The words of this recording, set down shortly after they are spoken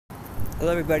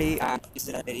Hello everybody, this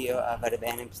is a video of an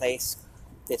abandoned place.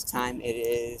 This time it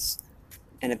is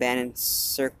an abandoned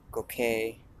Circle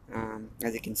K,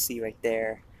 as you can see right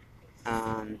there.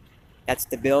 That's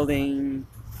the building,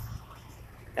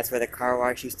 that's where the car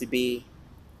wash used to be.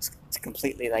 It's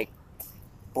completely like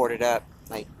boarded up,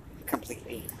 like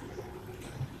completely.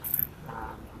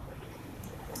 Um,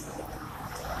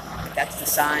 that's the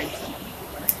sign.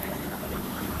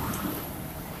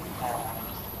 Uh,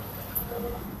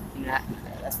 and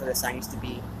that's where the sign used to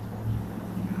be.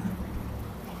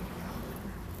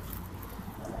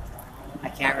 I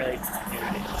can't really.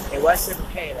 It was Circle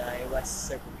K though. It was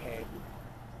Circle K.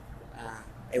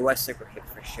 It was Circle K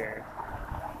for sure.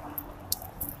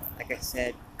 Like I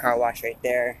said, car wash right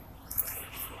there.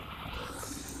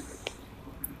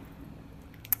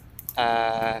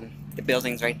 The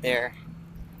building's right there.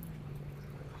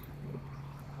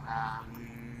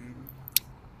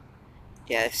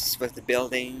 Yeah, this was the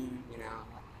building.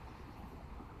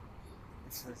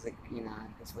 This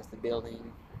was the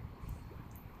building.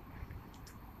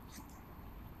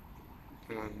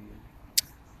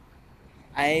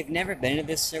 I've never been to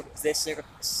this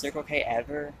Circle K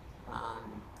ever.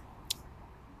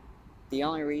 The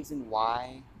only reason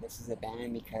why this is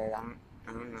abandoned because I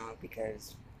don't know,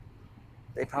 because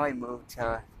they probably moved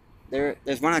to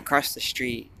there's one across the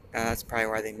street. That's probably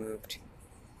why they moved.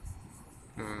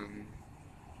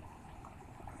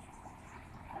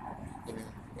 You know,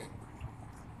 yeah.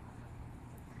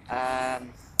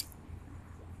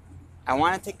 I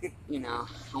want to take it. I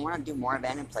want to do more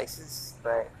abandoned places,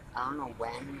 but I don't know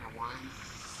when and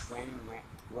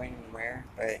where.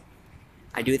 But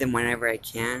I do them whenever I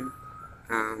can.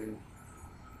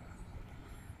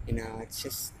 It's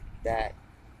just that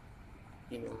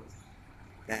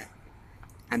that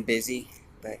I'm busy,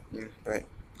 but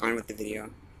on with the video.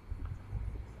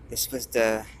 This was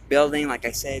the building, like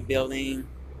I said,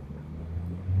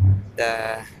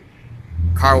 the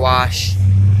car wash,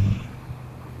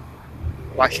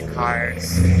 washing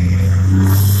cars.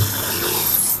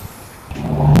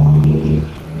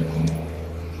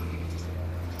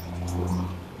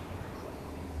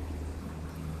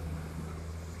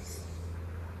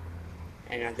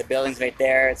 And the building's right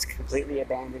there. It's completely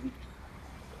abandoned.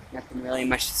 Nothing really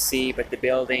much to see but the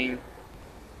building.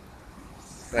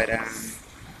 But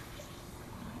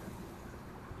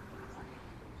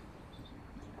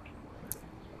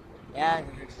yeah,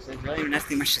 there's really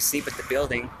nothing much to see but the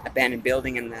building, abandoned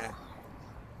building, and the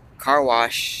car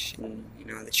wash, and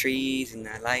the trees and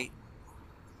the light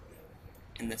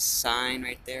and the sign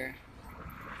right there.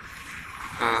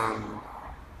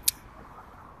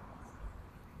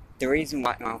 The reason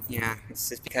why, it's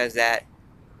just because that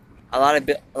a lot of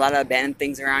abandoned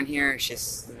things around here. It's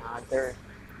just they're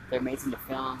amazing to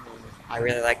film, and I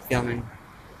really like filming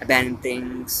abandoned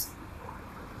things.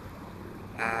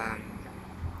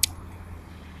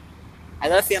 I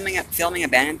love filming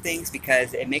abandoned things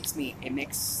because they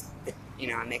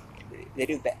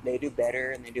do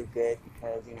better and they do good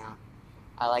because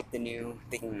I like the new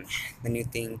thing.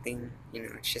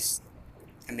 It's just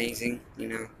amazing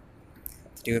to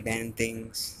do abandoned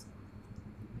things.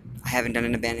 I haven't done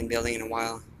an abandoned building in a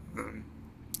while,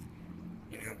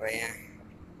 but yeah.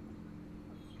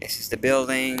 This is the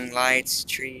building, lights,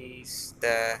 trees,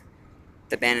 the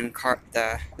abandoned car,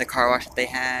 the car wash that they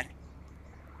had.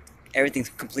 Everything's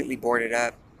completely boarded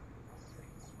up.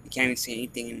 You can't even see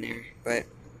anything in there, but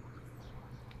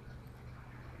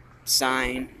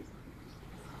sign.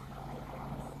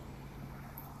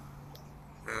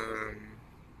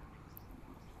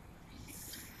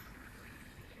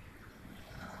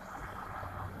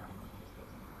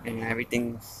 And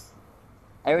everything's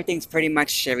pretty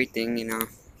much everything,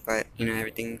 but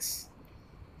everything's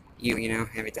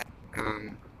everything.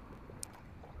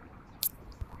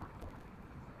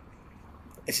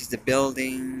 This is the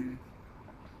building.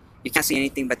 You can't see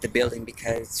anything but the building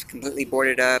because it's completely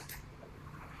boarded up.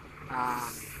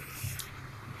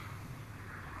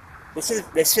 This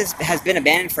has been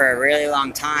abandoned for a really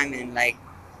long time, and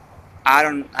I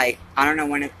don't know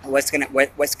what's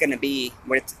gonna be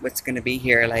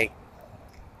here. Like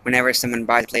whenever someone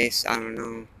buys a place, I don't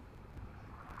know.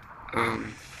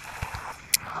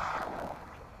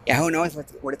 Yeah, who knows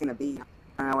what it's gonna be?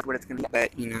 I don't know what it's gonna be,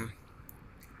 but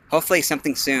hopefully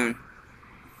something soon.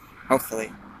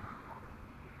 Hopefully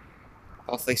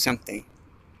something.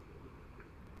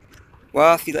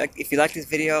 Well, if you like this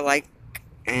video,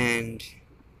 and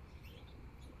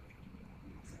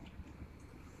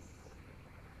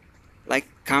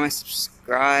comment,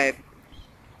 subscribe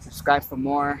for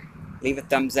more. Leave a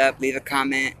thumbs up. Leave a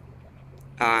comment.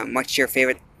 What's your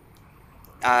favorite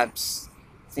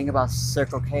thing about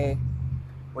Circle K?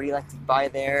 what do you like to buy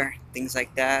there, things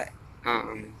like that.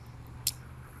 Um,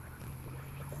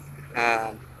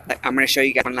 uh, I'm gonna show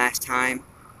you guys one last time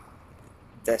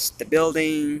the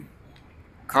building,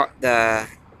 the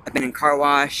abandoned car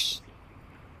wash,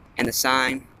 and the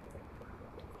sign.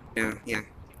 Yeah.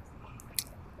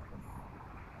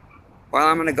 Well,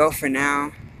 I'm gonna go for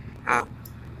now. Uh,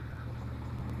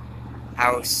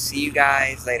 I will see you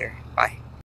guys later. Bye.